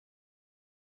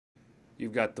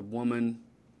you've got the woman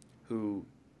who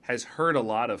has heard a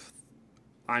lot of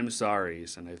I'm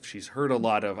sorry's, and if she's heard a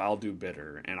lot of I'll do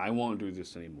better and I won't do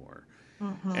this anymore.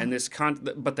 Mm-hmm.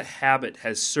 And but the habit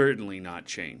has certainly not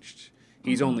changed.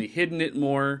 He's Mm-hmm. only hidden it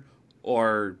more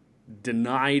or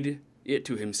denied it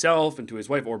to himself and to his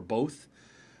wife, or both.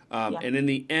 Yeah. And in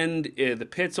the end, the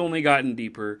pit's only gotten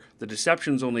deeper, the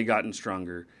deception's only gotten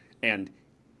stronger, and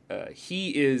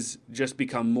he is just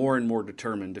become more and more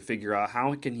determined to figure out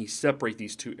how can he separate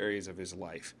these two areas of his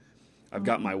life. I've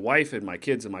got Mm-hmm. my wife and my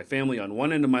kids and my family on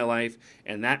one end of my life,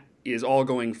 and that is all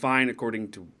going fine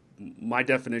according to my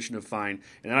definition of fine.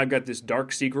 And then I've got this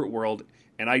dark secret world,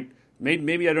 and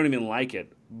maybe I don't even like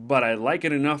it, but I like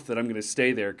it enough that I'm going to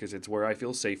stay there because it's where I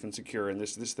feel safe and secure in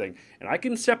this thing. And I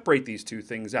can separate these two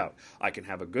things out. I can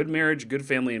have a good marriage, good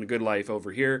family, and a good life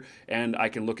over here, and I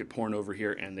can look at porn over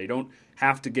here, and the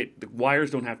wires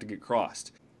don't have to get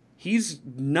crossed. He's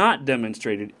not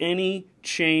demonstrated any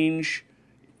change,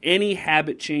 any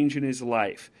habit change in his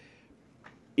life.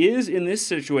 In this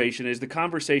situation, is the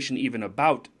conversation even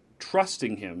about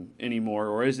trusting him anymore,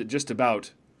 or is it just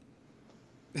about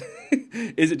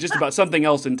is it just about something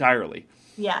else entirely?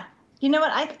 Yeah. You know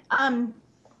what?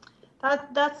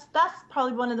 That's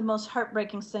probably one of the most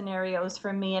heartbreaking scenarios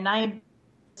for me. And I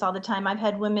all the time. I've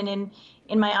had women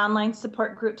in my online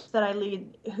support groups that I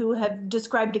lead who have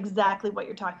described exactly what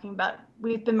you're talking about.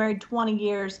 We've been married 20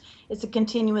 years. It's a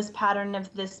continuous pattern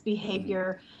of this Mm-hmm.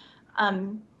 behavior.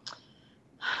 Um,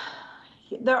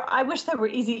 I wish there were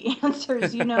easy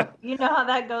answers. You know how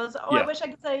that goes. Oh, I Yeah, wish I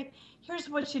could say, here's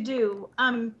what you do.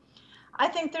 I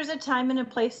think there's a time and a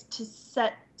place to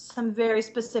set some very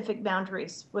specific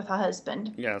boundaries with a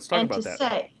husband, yeah. Let's talk and about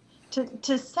that.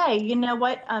 to say, you know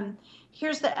what,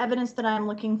 here's the evidence that I'm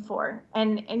looking for,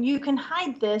 and you can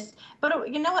hide this,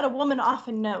 but you know what, a woman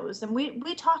often knows, and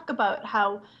we talk about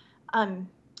how, um,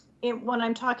 when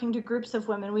I'm talking to groups of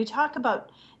women, we talk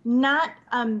about not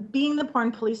being the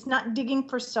porn police, not digging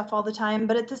for stuff all the time,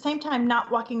 but at the same time,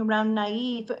 not walking around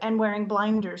naive and wearing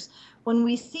blinders when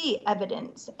we see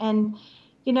evidence. And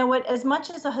you know what, as much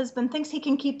as a husband thinks he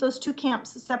can keep those two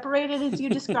camps separated, as you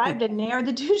described, and ne'er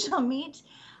the two shall meet,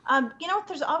 you know,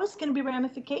 there's always going to be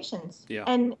ramifications. Yeah.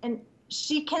 And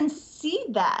she can see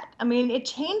that. I mean, it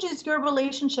changes your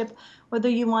relationship whether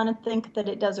you want to think that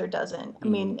it does or doesn't. I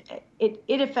Mm-hmm. mean,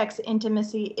 it affects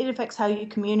intimacy. It affects how you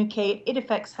communicate. It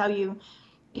affects how you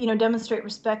know, demonstrate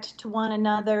respect to one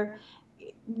another.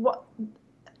 What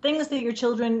things that your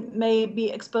children may be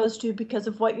exposed to because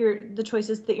of the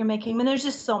choices that you're making. I mean, there's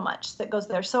just so much that goes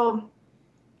there. So,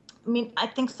 I mean, I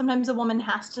think sometimes a woman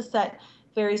has to set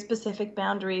very specific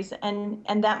boundaries, and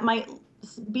that might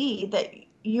be that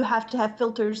you have to have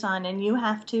filters on, and you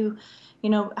have to, you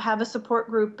know, have a support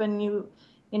group, and you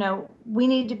know, we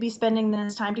need to be spending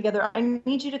this time together. I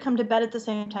need you to come to bed at the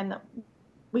same time that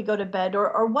we go to bed,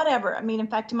 or whatever. I mean, in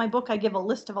fact, in my book, I give a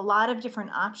list of a lot of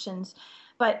different options,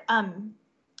 but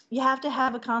you have to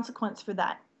have a consequence for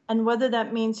that. And whether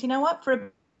that means, you know what, for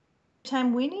a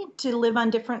time we need to live on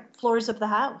different floors of the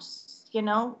house, you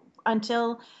know,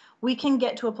 until we can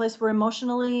get to a place where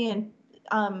emotionally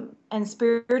and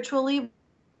spiritually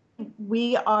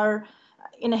we are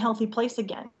in a healthy place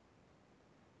again.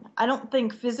 I don't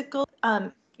think physical,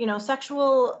 you know,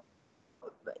 sexual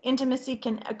intimacy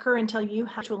can occur until you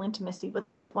have actual intimacy with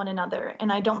one another.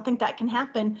 And I don't think that can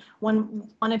happen when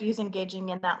one of you is engaging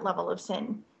in that level of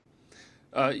sin.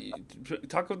 Uh,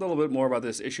 Talk a little bit more about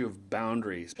this issue of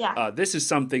boundaries. Yeah. This is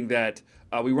something that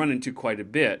we run into quite a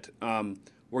bit,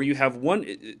 where you have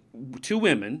two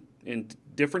women in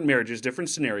different marriages, different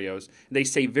scenarios. They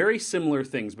say very similar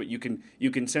things, but you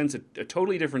can sense a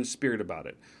totally different spirit about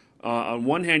it. On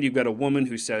one hand, you've got a woman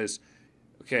who says,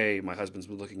 okay, my husband's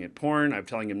been looking at porn. I'm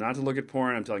telling him not to look at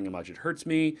porn. I'm telling him how much it hurts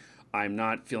me. I'm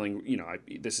not feeling,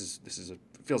 this is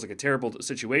feels like a terrible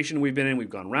situation we've been in. We've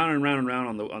gone round and round and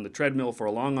round on the treadmill for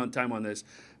a long, long time on this.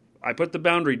 I put the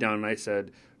boundary down and I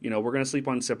said, we're going to sleep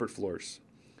on separate floors,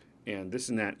 and this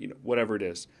and that, whatever it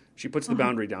is. She puts the Mhm.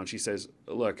 boundary down. She says,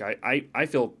 look, I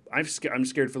feel I'm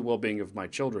scared for the well-being of my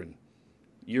children.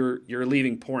 You're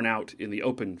leaving porn out in the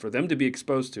open for them to be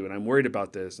exposed to, and I'm worried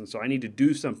about this, and so I need to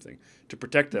do something to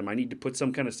protect them. I need to put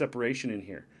some kind of separation in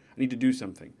here. I need to do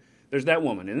something. There's that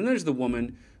woman, and then there's the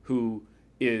woman who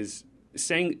is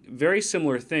saying very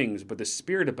similar things, but the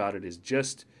spirit about it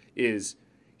is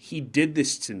he did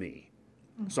this to me,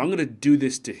 so I'm going to do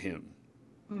this to him.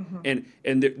 Mhm.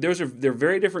 And they're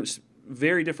very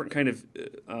different kind of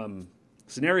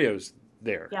scenarios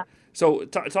there. Yeah. So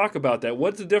talk about that.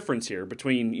 What's the difference here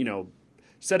between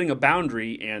setting a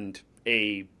boundary and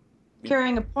a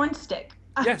Carrying a porn stick.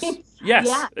 I Yes. mean, Yes.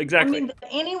 yeah. I Exactly. mean,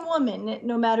 any woman,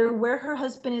 no matter where her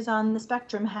husband is on the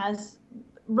spectrum,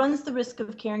 runs the risk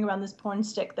of carrying around this porn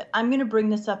stick that I'm going to bring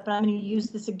this up and I'm going to use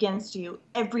this against you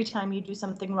every time you do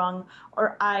something wrong,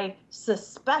 or I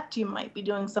suspect you might be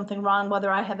doing something wrong, whether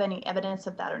I have any evidence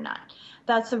of that or not.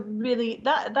 That's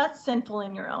sinful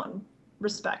in your own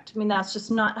respect. I mean, that's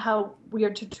just not how we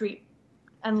are to treat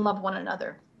and love one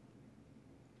another.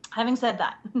 Having said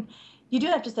that, you do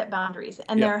have to set boundaries,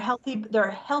 and Yep. there are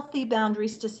healthy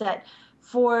boundaries to set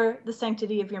for the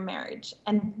sanctity of your marriage,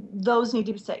 and those need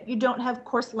to be set. You don't have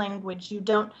coarse language. You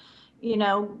don't,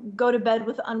 go to bed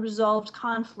with unresolved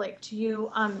conflict.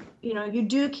 You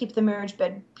do keep the marriage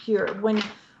bed pure.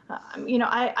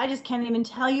 I just can't even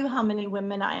tell you how many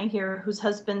women I hear whose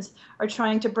husbands are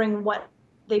trying to bring what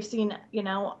they've seen,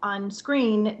 on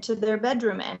screen to their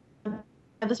bedroom, and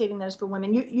devastating that is for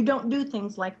women. You don't do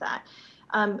things like that.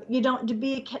 You don't to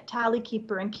be a tally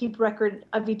keeper and keep record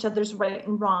of each other's right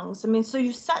and wrongs. I mean, so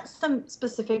you set some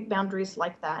specific boundaries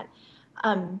like that,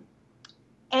 and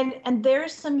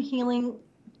there's some healing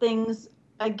things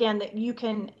again that you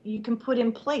can put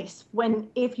in place when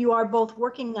if you are both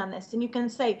working on this, and you can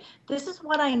say, this is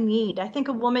what I need. I think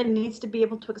a woman needs to be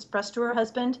able to express to her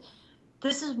husband,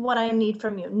 this is what I need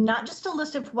from you, not just a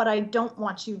list of what I don't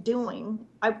want you doing.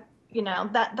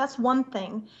 That's one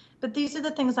thing, but these are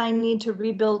the things I need to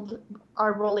rebuild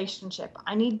our relationship.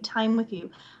 I need time with you.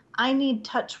 I need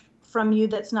touch from you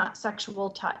that's not sexual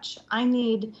touch. I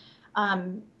need,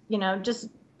 just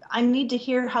I need to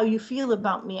hear how you feel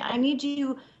about me. I need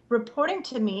you reporting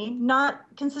to me, not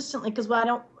consistently, because I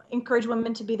don't encourage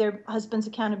women to be their husband's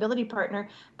accountability partner,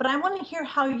 but I want to hear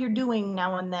how you're doing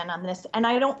now and then on this. And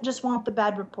I don't just want the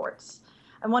bad reports.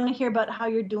 I want to hear about how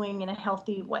you're doing in a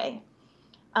healthy way.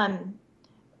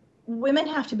 Women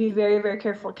have to be very, very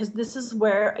careful, because this is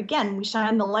where, again, we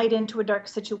shine the light into a dark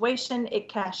situation. It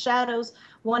casts shadows.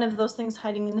 One of those things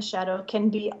hiding in the shadow can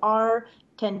be our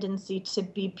tendency to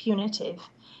be punitive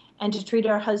and to treat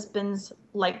our husbands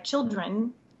like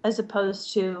children as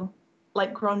opposed to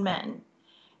like grown men.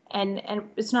 And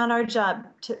it's not our job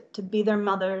to be their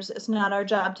mothers. It's not our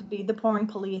job to be the porn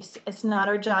police. It's not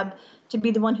our job to be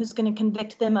the one who's going to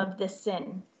convict them of this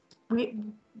sin.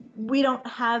 We don't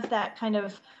have that kind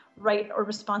of right or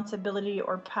responsibility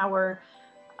or power.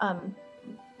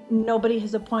 Nobody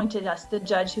has appointed us the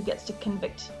judge who gets to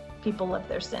convict people of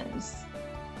their sins.